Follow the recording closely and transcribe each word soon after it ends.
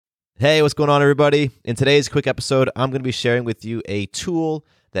Hey, what's going on, everybody? In today's quick episode, I'm going to be sharing with you a tool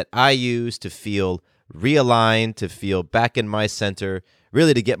that I use to feel realigned, to feel back in my center,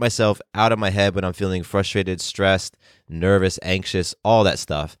 really to get myself out of my head when I'm feeling frustrated, stressed, nervous, anxious, all that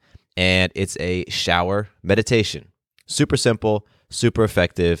stuff. And it's a shower meditation. Super simple, super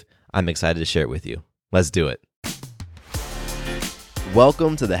effective. I'm excited to share it with you. Let's do it.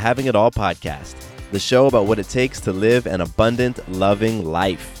 Welcome to the Having It All podcast, the show about what it takes to live an abundant, loving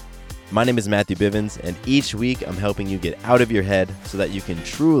life. My name is Matthew Bivens, and each week I'm helping you get out of your head so that you can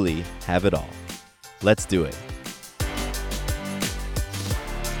truly have it all. Let's do it.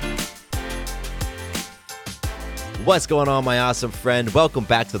 What's going on, my awesome friend? Welcome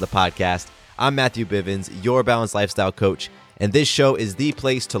back to the podcast. I'm Matthew Bivens, your balanced lifestyle coach, and this show is the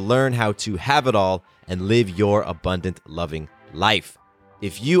place to learn how to have it all and live your abundant, loving life.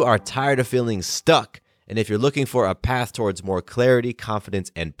 If you are tired of feeling stuck, and if you're looking for a path towards more clarity,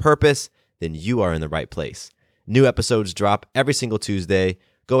 confidence, and purpose, then you are in the right place. New episodes drop every single Tuesday.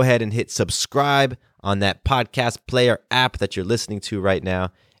 Go ahead and hit subscribe on that podcast player app that you're listening to right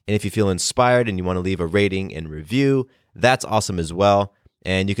now. And if you feel inspired and you want to leave a rating and review, that's awesome as well.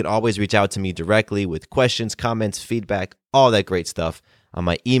 And you can always reach out to me directly with questions, comments, feedback, all that great stuff on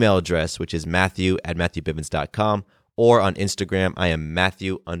my email address, which is matthew@matthewbivens.com, or on Instagram, I am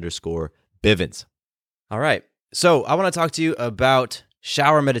Matthew_Bivens. All right, so I want to talk to you about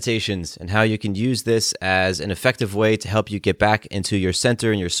shower meditations and how you can use this as an effective way to help you get back into your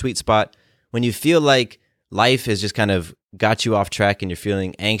center and your sweet spot when you feel like life has just kind of got you off track and you're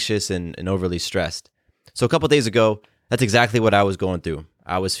feeling anxious and overly stressed. So a couple days ago, that's exactly what I was going through.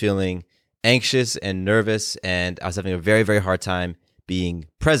 I was feeling anxious and nervous, and I was having a very, very hard time being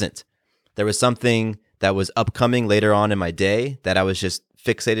present. There was something that was upcoming later on in my day that I was just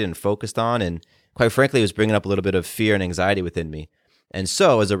fixated and focused on, and quite frankly, it was bringing up a little bit of fear and anxiety within me. And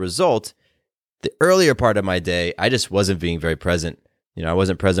so as a result, the earlier part of my day, I just wasn't being very present. I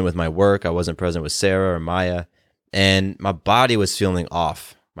wasn't present with my work. I wasn't present with Sarah or Maya. And my body was feeling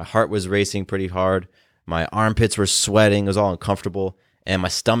off. My heart was racing pretty hard. My armpits were sweating. It was all uncomfortable. And my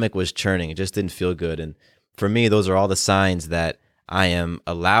stomach was churning. It just didn't feel good. And for me, those are all the signs that I am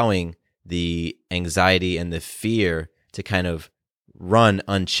allowing the anxiety and the fear to kind of run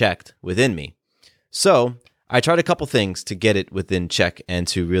unchecked within me. So I tried a couple things to get it within check and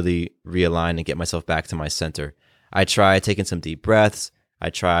to really realign and get myself back to my center. I tried taking some deep breaths. I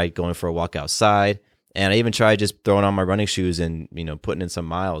tried going for a walk outside. And I even tried just throwing on my running shoes and, putting in some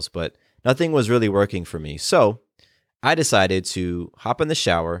miles. But nothing was really working for me. So I decided to hop in the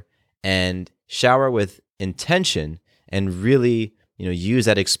shower and shower with intention and really, use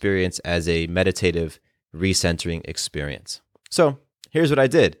that experience as a meditative recentering experience. So here's what I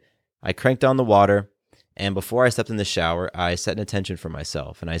did. I cranked on the water, and before I stepped in the shower, I set an intention for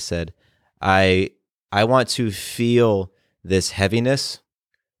myself, and I said, I want to feel this heaviness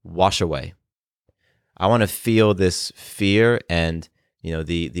wash away. I want to feel this fear and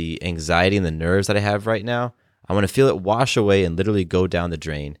the anxiety and the nerves that I have right now. I want to feel it wash away and literally go down the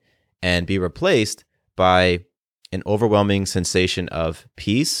drain and be replaced by an overwhelming sensation of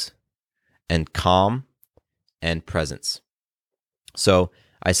peace and calm and presence. So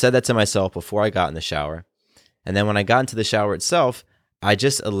I said that to myself before I got in the shower. And then when I got into the shower itself, I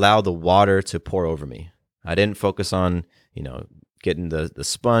just allowed the water to pour over me. I didn't focus on, getting the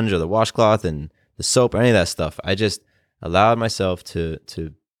sponge or the washcloth and the soap or any of that stuff. I just allowed myself to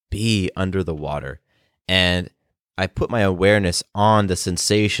be under the water. And I put my awareness on the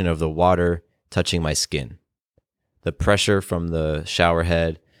sensation of the water touching my skin. The pressure from the shower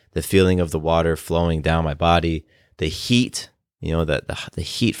head, the feeling of the water flowing down my body, the heat, the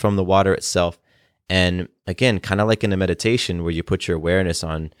heat from the water itself. And again, kind of like in a meditation where you put your awareness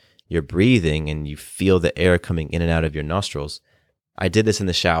on your breathing and you feel the air coming in and out of your nostrils. I did this in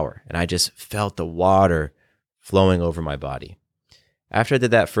the shower and I just felt the water flowing over my body. After I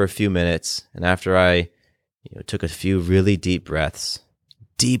did that for a few minutes, and after I took a few really deep breaths,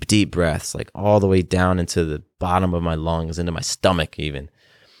 deep breaths, like all the way down into the bottom of my lungs, into my stomach even.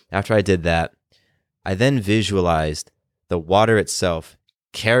 After I did that, I then visualized the water itself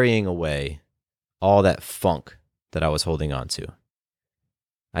carrying away all that funk that I was holding on to.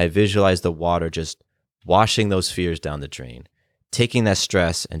 I visualized the water just washing those fears down the drain, taking that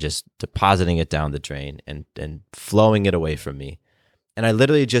stress and just depositing it down the drain and flowing it away from me. And I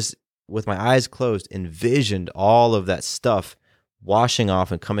literally just, with my eyes closed, envisioned all of that stuff washing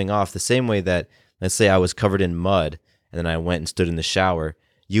off and coming off the same way that, let's say I was covered in mud and then I went and stood in the shower.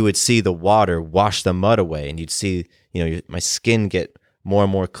 You would see the water wash the mud away, and you'd see, my skin get more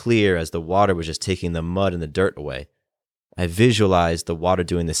and more clear as the water was just taking the mud and the dirt away. I visualized the water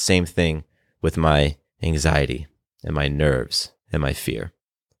doing the same thing with my anxiety and my nerves and my fear.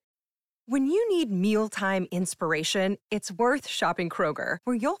 When you need mealtime inspiration, it's worth shopping Kroger,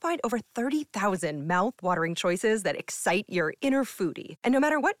 where you'll find over 30,000 mouth-watering choices that excite your inner foodie. And no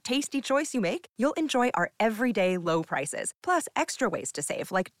matter what tasty choice you make, you'll enjoy our everyday low prices, plus extra ways to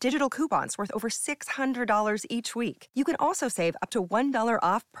save, like digital coupons worth over $600 each week. You can also save up to $1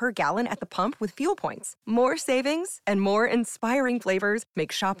 off per gallon at the pump with fuel points. More savings and more inspiring flavors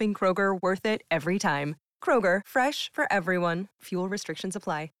make shopping Kroger worth it every time. Kroger, fresh for everyone. Fuel restrictions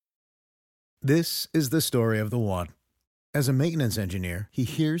apply. This is the story of the one. As a maintenance engineer, he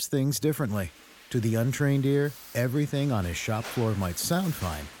hears things differently. To the untrained ear, everything on his shop floor might sound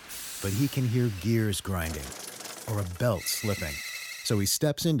fine, but he can hear gears grinding or a belt slipping. So he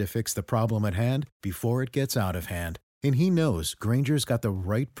steps in to fix the problem at hand before it gets out of hand. And he knows Grainger's got the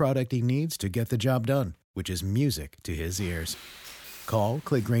right product he needs to get the job done, which is music to his ears. Call,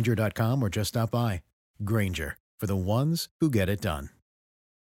 click Grainger.com, or just stop by. Grainger, for the ones who get it done.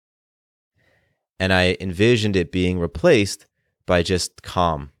 And I envisioned it being replaced by just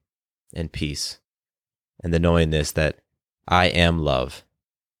calm and peace and the knowingness that I am love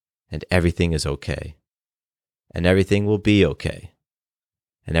and everything is okay and everything will be okay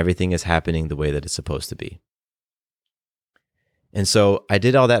and everything is happening the way that it's supposed to be. And so I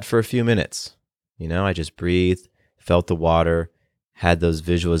did all that for a few minutes. I just breathed, felt the water, had those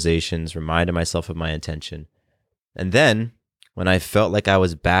visualizations, reminded myself of my intention. And then when I felt like I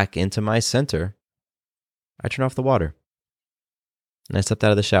was back into my center, I turned off the water and I stepped out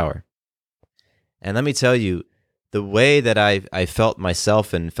of the shower. And let me tell you, the way that I felt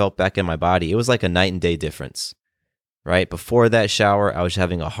myself and felt back in my body, it was like a night and day difference, right? Before that shower, I was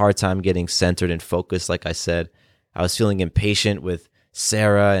having a hard time getting centered and focused. Like I said, I was feeling impatient with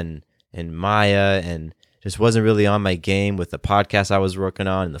Sarah and Maya and just wasn't really on my game with the podcast I was working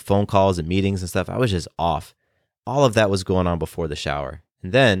on and the phone calls and meetings and stuff. I was just off. All of that was going on before the shower.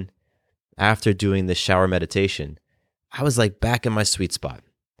 And then after doing the shower meditation, I was like back in my sweet spot.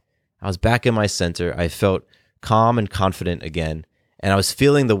 I was back in my center. I felt calm and confident again. And I was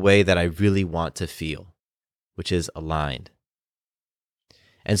feeling the way that I really want to feel, which is aligned.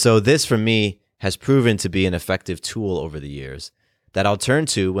 And so this for me has proven to be an effective tool over the years that I'll turn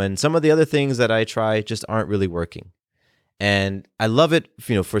to when some of the other things that I try just aren't really working. And I love it,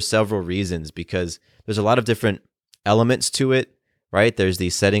 for several reasons, because there's a lot of different elements to it, right? There's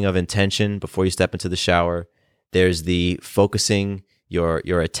the setting of intention before you step into the shower. There's the focusing your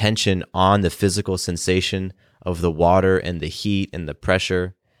attention on the physical sensation of the water and the heat and the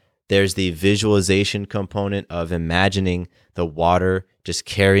pressure. There's the visualization component of imagining the water just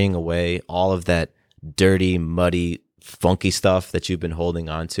carrying away all of that dirty, muddy, funky stuff that you've been holding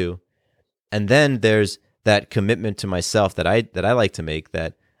on to. And then there's that commitment to myself that I like to make,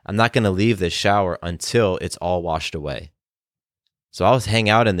 that I'm not going to leave this shower until it's all washed away. So I'll hang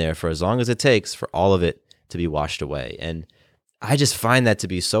out in there for as long as it takes for all of it to be washed away. And I just find that to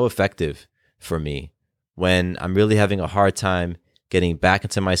be so effective for me when I'm really having a hard time getting back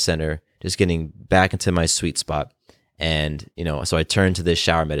into my center, just getting back into my sweet spot. And, so I turn to this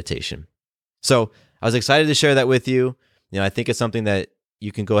shower meditation. So I was excited to share that with you. I think it's something that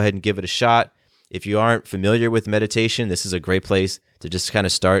you can go ahead and give it a shot. If you aren't familiar with meditation, this is a great place to just kind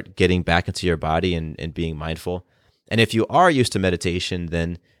of start getting back into your body and being mindful. And if you are used to meditation,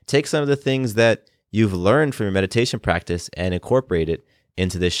 then take some of the things that you've learned from your meditation practice and incorporate it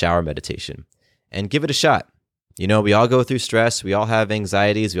into this shower meditation and give it a shot. We all go through stress. We all have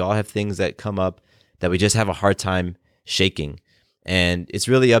anxieties. We all have things that come up that we just have a hard time shaking. And it's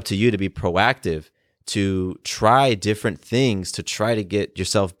really up to you to be proactive, to try different things, to try to get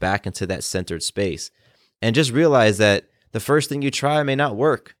yourself back into that centered space. And just realize that the first thing you try may not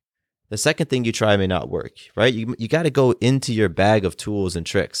work. The second thing you try may not work, right? You got to go into your bag of tools and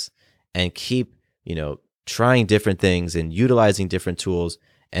tricks and keep, trying different things and utilizing different tools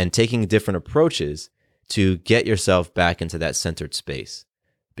and taking different approaches to get yourself back into that centered space,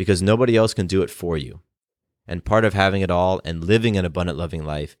 because nobody else can do it for you. And part of having it all and living an abundant, loving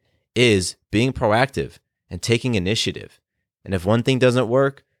life is being proactive and taking initiative. And if one thing doesn't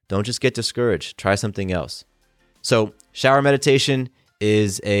work, don't just get discouraged. Try something else. So shower meditation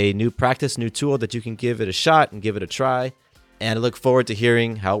is a new practice, new tool that you can give it a shot and give it a try. And I look forward to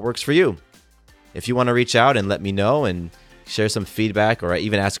hearing how it works for you. If you want to reach out and let me know and share some feedback or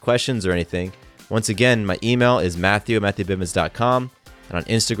even ask questions or anything, once again, my email is matthew@matthewbivens.com. And on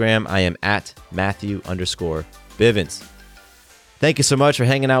Instagram, I am at Matthew_Bivens. Thank you so much for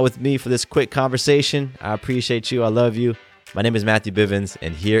hanging out with me for this quick conversation. I appreciate you. I love you. My name is Matthew Bivens,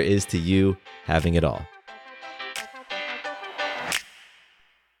 and here is to you having it all.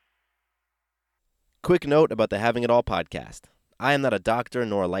 Quick note about the Having It All podcast. I am not a doctor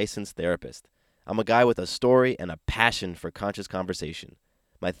nor a licensed therapist. I'm a guy with a story and a passion for conscious conversation.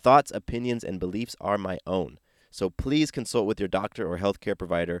 My thoughts, opinions, and beliefs are my own, so please consult with your doctor or healthcare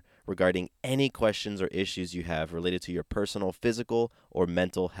provider regarding any questions or issues you have related to your personal physical or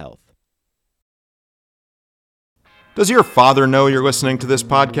mental health. Does your father know you're listening to this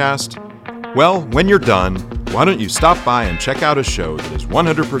podcast? Well, when you're done, why don't you stop by and check out a show that is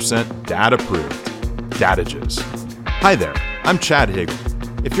 100% dad-approved, Dadages. Hi there, I'm Chad Higgle.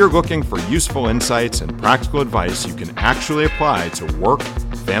 If you're looking for useful insights and practical advice you can actually apply to work,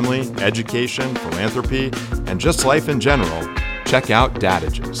 family, education, philanthropy, and just life in general, check out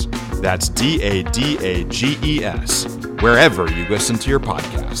Dadages. That's Dadages, wherever you listen to your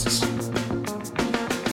podcasts.